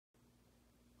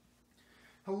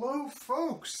Hello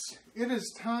folks, it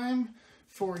is time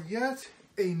for yet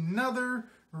another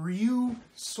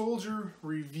Ryusoulger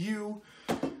review.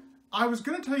 I was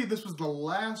going to tell you this was the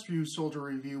last Ryusoulger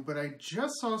review, but I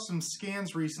just saw some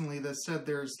scans recently that said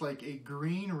there's like a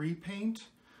green repaint,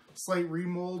 slight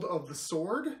remold of the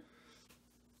sword.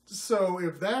 So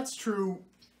if that's true,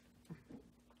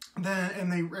 then,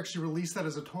 and they actually released that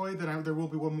as a toy, then there will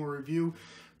be one more review.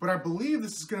 But I believe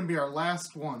this is going to be our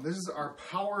last one. This is our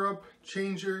power-up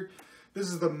changer. This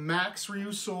is the Max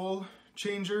Ryusoul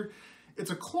changer. It's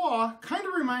a claw. Kind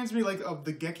of reminds me like of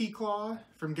the Geki claw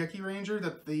from Geki Ranger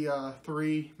that the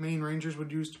three main rangers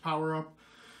would use to power up.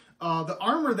 The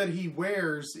armor that he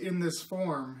wears in this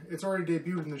form, it's already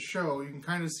debuted in the show. You can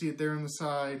kind of see it there on the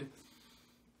side,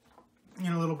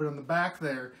 and a little bit on the back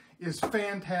there, is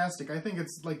fantastic. I think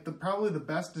it's like probably the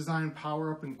best designed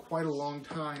power-up in quite a long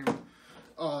time.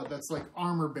 That's like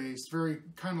armor based, very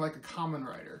kind of like a Kamen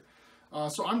Rider.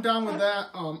 So I'm down with that.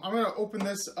 I'm going to open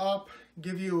this up,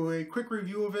 give you a quick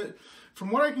review of it. From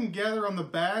what I can gather on the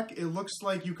back, it looks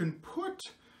like you can put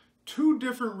two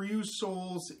different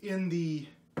Ryusouls in the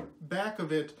back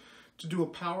of it to do a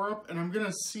power up, and I'm going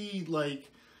to see like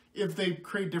if they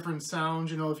create different sounds.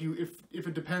 You know, if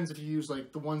it depends if you use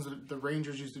like the ones that the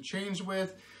Rangers used to change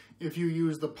with. If you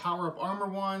use the power-up armor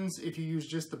ones, if you use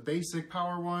just the basic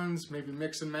power ones, maybe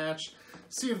mix and match,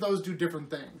 see if those do different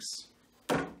things.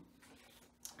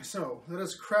 So, let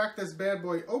us crack this bad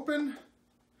boy open.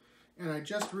 And I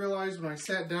just realized when I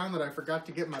sat down that I forgot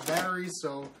to get my batteries,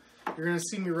 so you're going to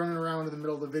see me running around in the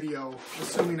middle of the video,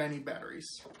 assuming I need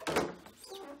batteries.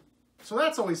 So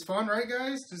that's always fun, right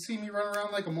guys? To see me run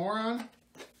around like a moron?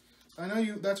 I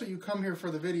know that's what you come here for,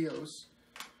 the videos.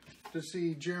 To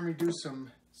see Jeremy do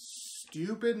some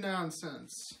stupid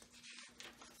nonsense.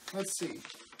 Let's see.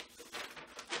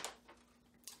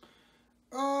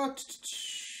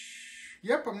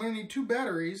 Yep, I'm going to need 2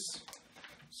 batteries.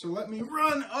 So let me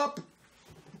run up.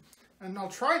 And I'll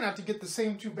try not to get the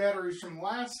same 2 batteries from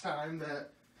last time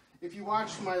that, if you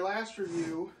watched my last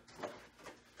review,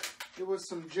 it was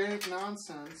some jank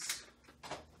nonsense.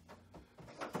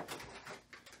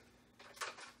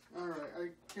 Alright, I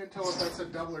can't tell if that's a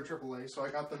double or AAA, so I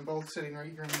got them both sitting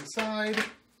right here on the side.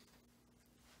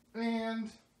 And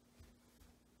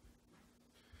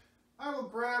I will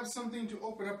grab something to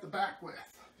open up the back with.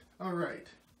 Alright.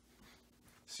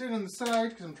 Sit on the side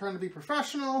because I'm trying to be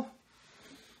professional.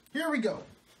 Here we go.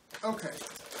 Okay.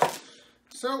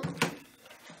 So,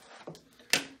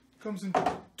 comes in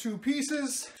 2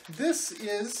 pieces. This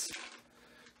is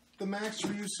the Max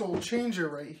Ryusoul changer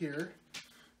right here.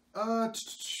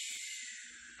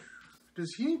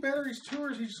 Does he need batteries too,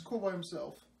 or is he just cool by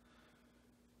himself?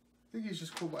 I think he's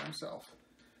just cool by himself.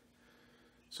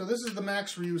 So this is the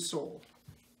Max Ryusoul.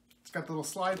 It's got the little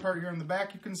slide part here on the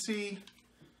back you can see.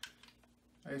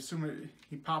 I assume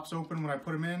he pops open when I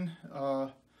put him in.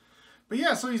 But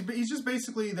yeah, so he's just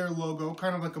basically their logo,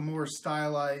 kind of like a more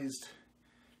stylized,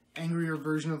 angrier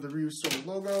version of the Ryusoul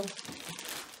logo.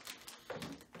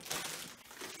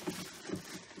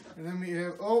 And then we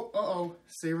have,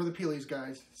 savor the peelies,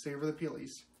 guys. Savor the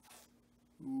peelies.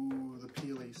 Ooh, the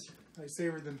peelies. I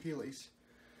savored them peelies.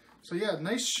 So yeah,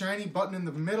 nice shiny button in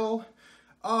the middle.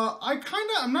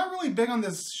 I'm not really big on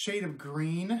this shade of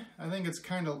green. I think it's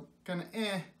kind of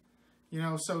you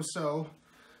know, so.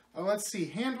 Let's see,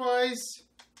 hand-wise,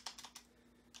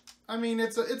 I mean,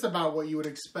 it's about what you would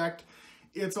expect.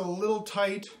 It's a little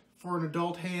tight for an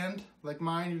adult hand, like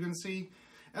mine, you can see.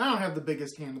 And I don't have the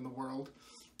biggest hand in the world.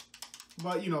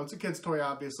 But, you know, it's a kid's toy,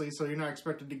 obviously, so you're not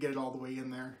expected to get it all the way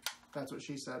in there. That's what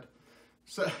she said.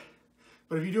 So,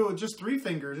 but if you do it with just 3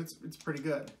 fingers, it's pretty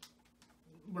good.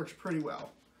 Works pretty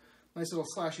well. Nice little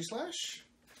slashy slash.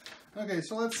 Okay,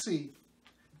 so let's see.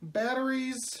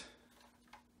 Batteries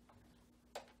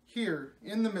here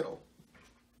in the middle.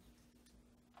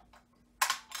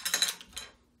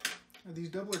 Are these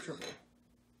double or triple?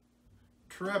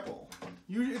 Triple.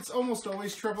 It's almost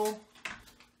always triple,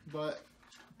 but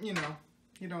you know,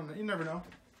 you never know.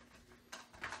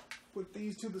 Put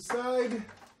these to the side.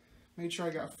 Make sure I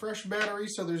got fresh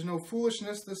batteries so there's no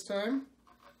foolishness this time.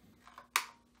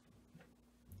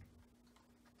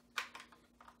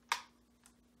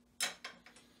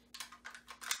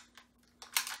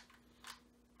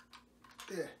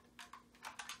 Yeah.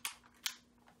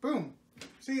 Boom.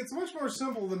 See, it's much more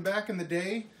simple than back in the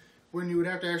day when you would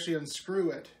have to actually unscrew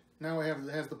it. Now it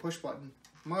has the push button.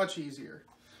 Much easier.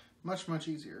 Much, much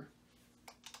easier.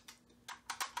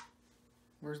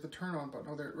 Where's the turn on button?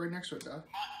 Oh, there, right next to it, duh.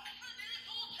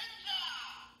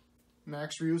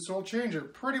 Max Ryusoul changer.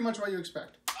 Pretty much what you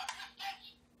expect.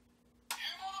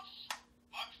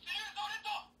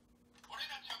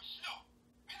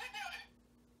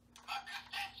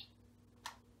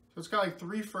 it's got like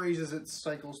 3 phrases it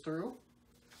cycles through.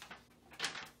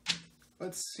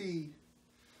 Let's see.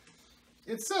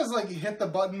 It says like you hit the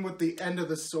button with the end of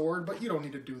the sword, but you don't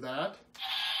need to do that.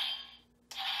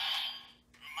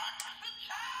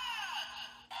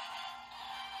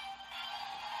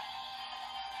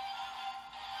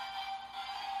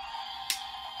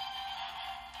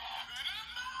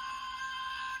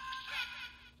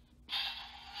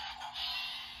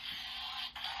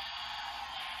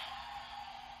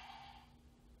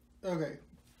 Okay.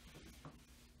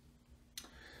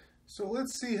 So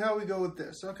let's see how we go with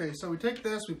this. Okay, so we take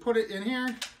this, we put it in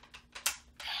here.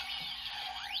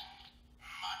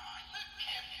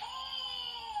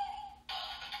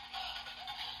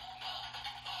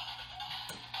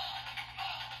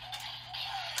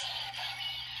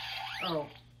 Oh.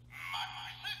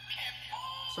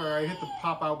 Sorry, I hit the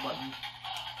pop out button.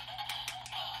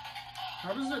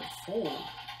 How does it fold?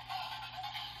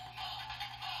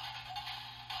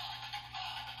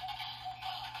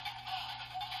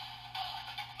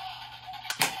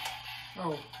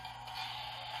 Oh.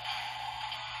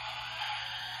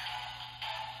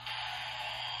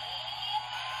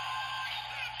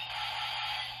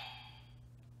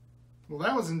 Well,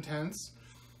 that was intense.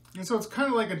 And so it's kind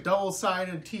of like a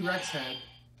double-sided T-Rex head.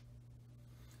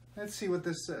 Let's see what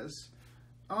this says.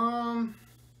 Oh,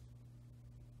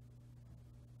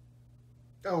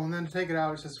 and then to take it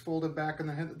out, it says fold it back and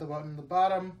then hit the button at the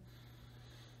bottom.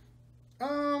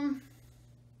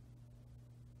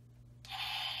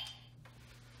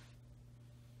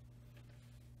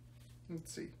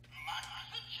 Let's see.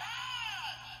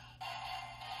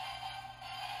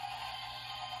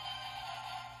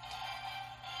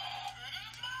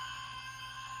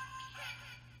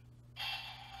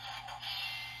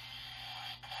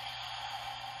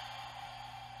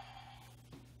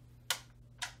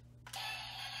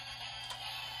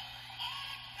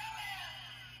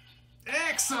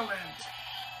 Excellent!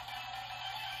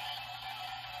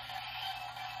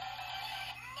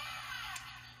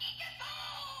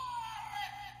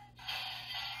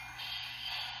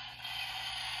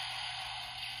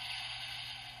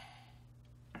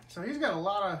 So he's got a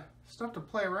lot of stuff to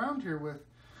play around here with.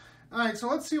 Alright, so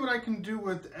let's see what I can do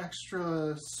with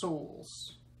extra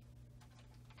souls.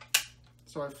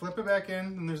 So I flip it back in,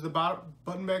 and there's the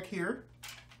button back here,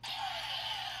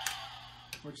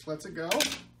 which lets it go.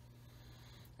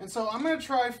 And so I'm going to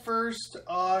try first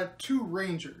 2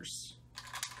 Rangers.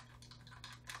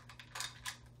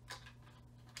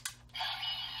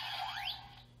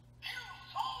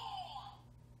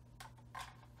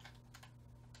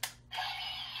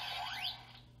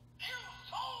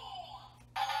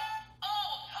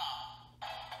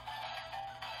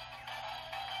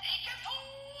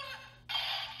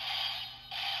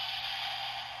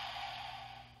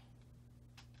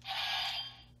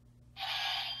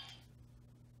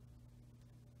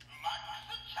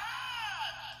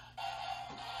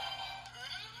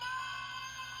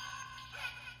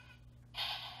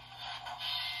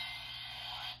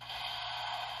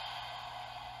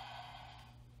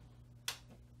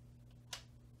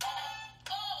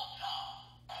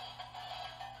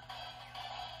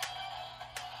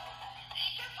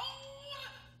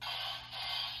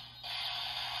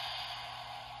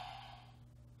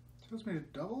 Tells me to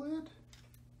double it?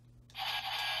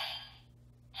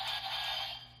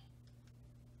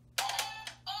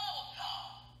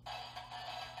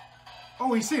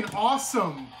 Oh, he's saying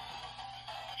awesome!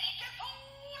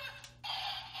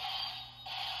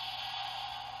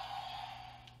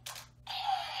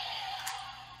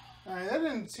 Alright, that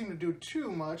didn't seem to do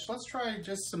too much. Let's try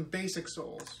just some basic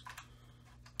souls.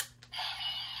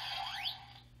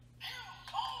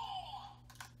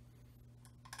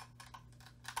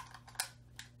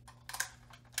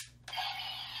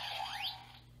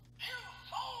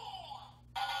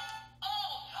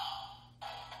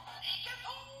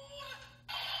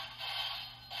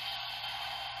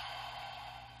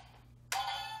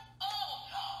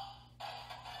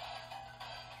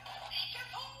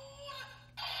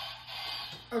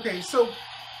 Okay, so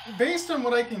based on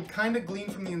what I can kind of glean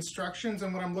from the instructions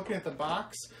and what I'm looking at the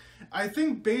box, I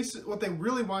think what they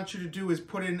really want you to do is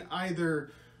put in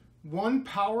either 1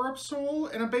 power-up soul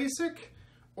in a basic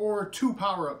or 2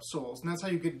 power-up souls, and that's how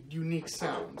you get unique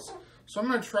sounds. So I'm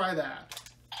going to try that.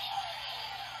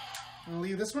 I'm going to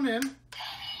leave this one in. And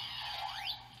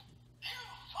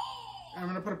I'm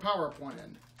going to put a power-up one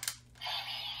in.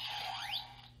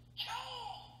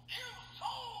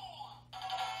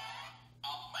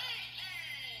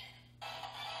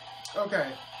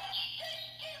 Okay.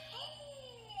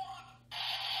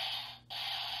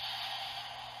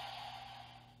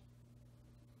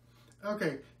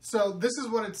 Okay, so this is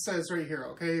what it says right here,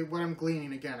 okay? What I'm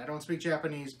gleaning, again, I don't speak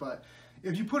Japanese, but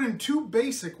if you put in 2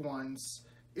 basic ones,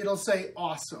 it'll say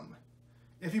awesome.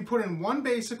 If you put in 1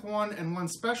 basic one and 1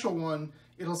 special one,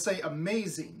 it'll say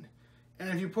amazing. And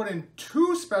if you put in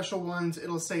 2 special ones,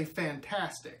 it'll say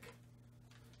fantastic.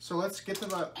 So let's get to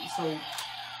the, so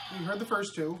we heard the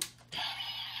first 2.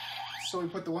 So we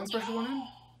put the 1 special one in.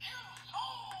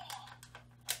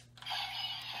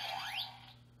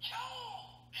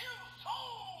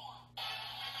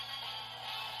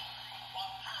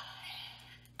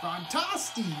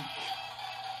 Fantastic!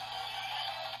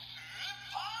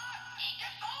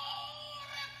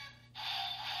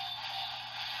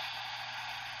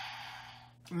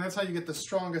 And that's how you get the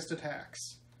strongest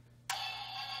attacks.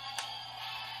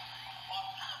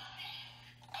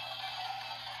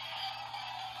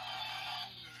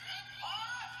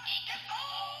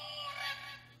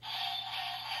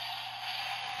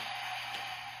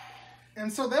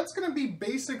 And so that's going to be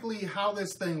basically how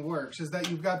this thing works, is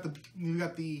that you've got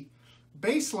the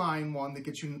baseline one that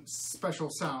gets you special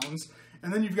sounds,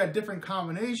 and then you've got different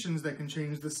combinations that can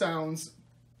change the sounds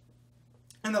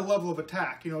and the level of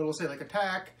attack. You know, it'll say like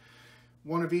attack,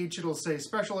 1 of each, it'll say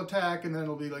special attack, and then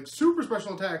it'll be like super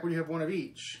special attack when you have 1 of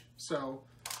each. So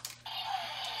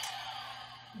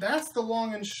that's the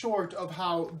long and short of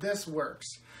how this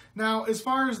works. Now, as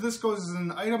far as this goes as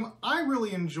an item, I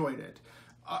really enjoyed it.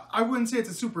 I wouldn't say it's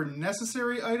a super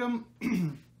necessary item,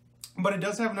 but it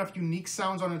does have enough unique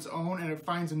sounds on its own, and it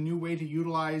finds a new way to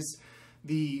utilize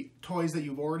the toys that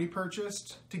you've already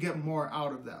purchased to get more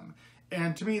out of them.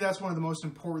 And to me, that's one of the most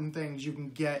important things you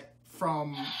can get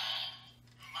from...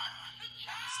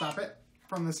 Stop it.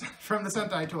 From the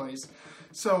Sentai toys.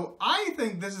 So I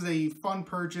think this is a fun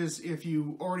purchase if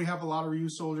you already have a lot of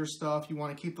Ryusoulger stuff, you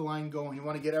want to keep the line going, you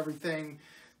want to get everything.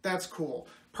 That's cool.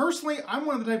 Personally, I'm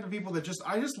one of the type of people that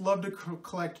I just love to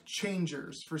collect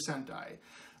changers for Sentai.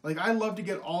 Like, I love to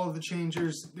get all of the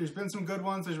changers. There's been some good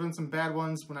ones, there's been some bad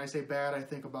ones. When I say bad, I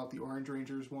think about the Orange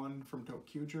Rangers one from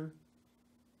Tokyuger.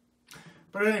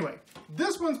 But anyway,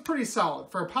 this one's pretty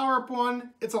solid. For a power-up one,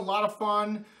 it's a lot of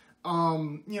fun.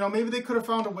 You know, maybe they could have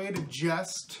found a way to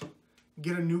just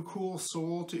get a new cool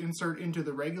soul to insert into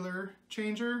the regular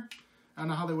changer. I don't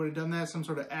know how they would have done that. Some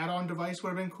sort of add-on device would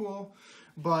have been cool.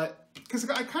 But, because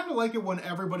I kind of like it when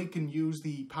everybody can use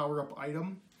the power-up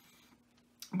item.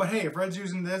 But hey, if Red's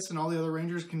using this and all the other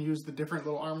Rangers can use the different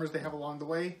little armors they have along the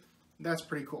way, that's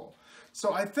pretty cool.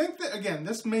 So I think that, again,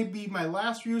 this may be my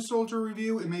last Ryusoulger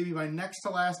review. It may be my next to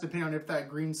last, depending on if that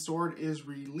green sword is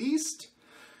released.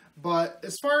 But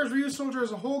as far as Ryusoulger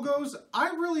as a whole goes,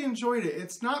 I really enjoyed it.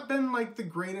 It's not been like the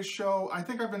greatest show. I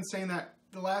think I've been saying that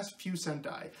the last few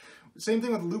Sentai. Same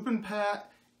thing with Lupin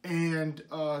Pat and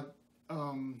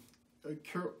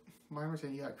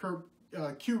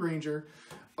Q Ranger.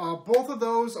 Both of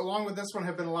those, along with this one,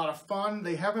 have been a lot of fun.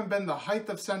 They haven't been the height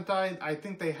of Sentai. I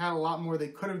think they had a lot more they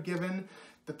could have given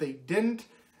that they didn't.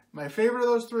 My favorite of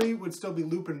those 3 would still be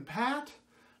Lupin Pat,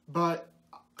 but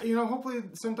you know, hopefully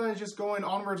Sentai is just going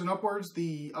onwards and upwards.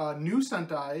 The new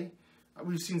Sentai,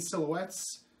 we've seen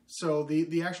silhouettes, so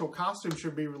the actual costume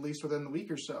should be released within the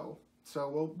week or so.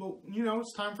 So we'll you know,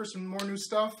 it's time for some more new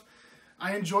stuff.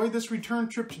 I enjoyed this return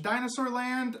trip to Dinosaur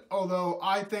Land, although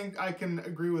I think I can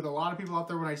agree with a lot of people out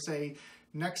there when I say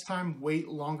next time wait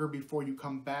longer before you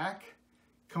come back.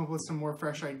 Come up with some more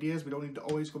fresh ideas. We don't need to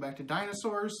always go back to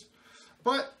dinosaurs.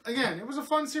 But again, it was a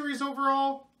fun series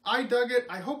overall. I dug it.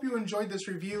 I hope you enjoyed this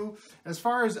review. As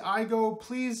far as I go,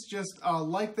 please just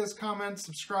like this, comment,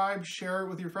 subscribe, share it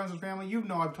with your friends and family. You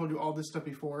know I've told you all this stuff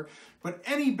before, but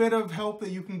any bit of help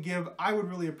that you can give, I would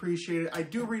really appreciate it. I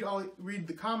do read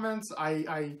the comments.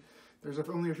 There's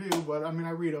only a few, but I mean,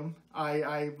 I read them.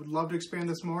 I would love to expand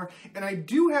this more. And I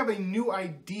do have a new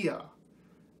idea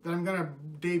that I'm going to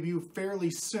debut fairly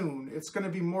soon. It's going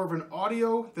to be more of an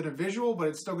audio than a visual, but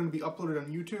it's still going to be uploaded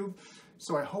on YouTube.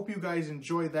 So I hope you guys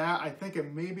enjoy that. I think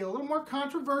it may be a little more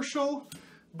controversial,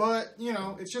 but, you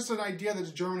know, it's just an idea that's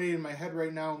germinating in my head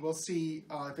right now, and we'll see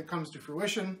if it comes to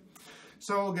fruition.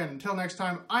 So again, until next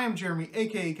time, I am Jeremy,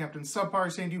 aka Captain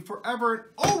Subpar, saying to you forever and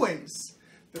always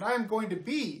that I am going to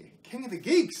be King of the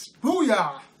Geeks.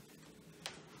 Booyah!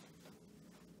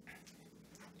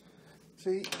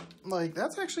 See, like,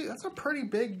 that's a pretty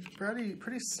big,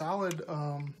 pretty solid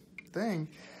thing.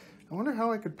 I wonder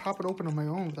how I could pop it open on my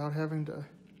own without having to...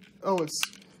 Oh, it's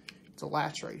a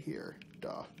latch right here.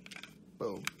 Duh.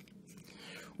 Boom.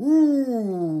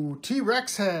 Ooh,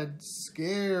 T-Rex head.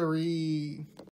 Scary.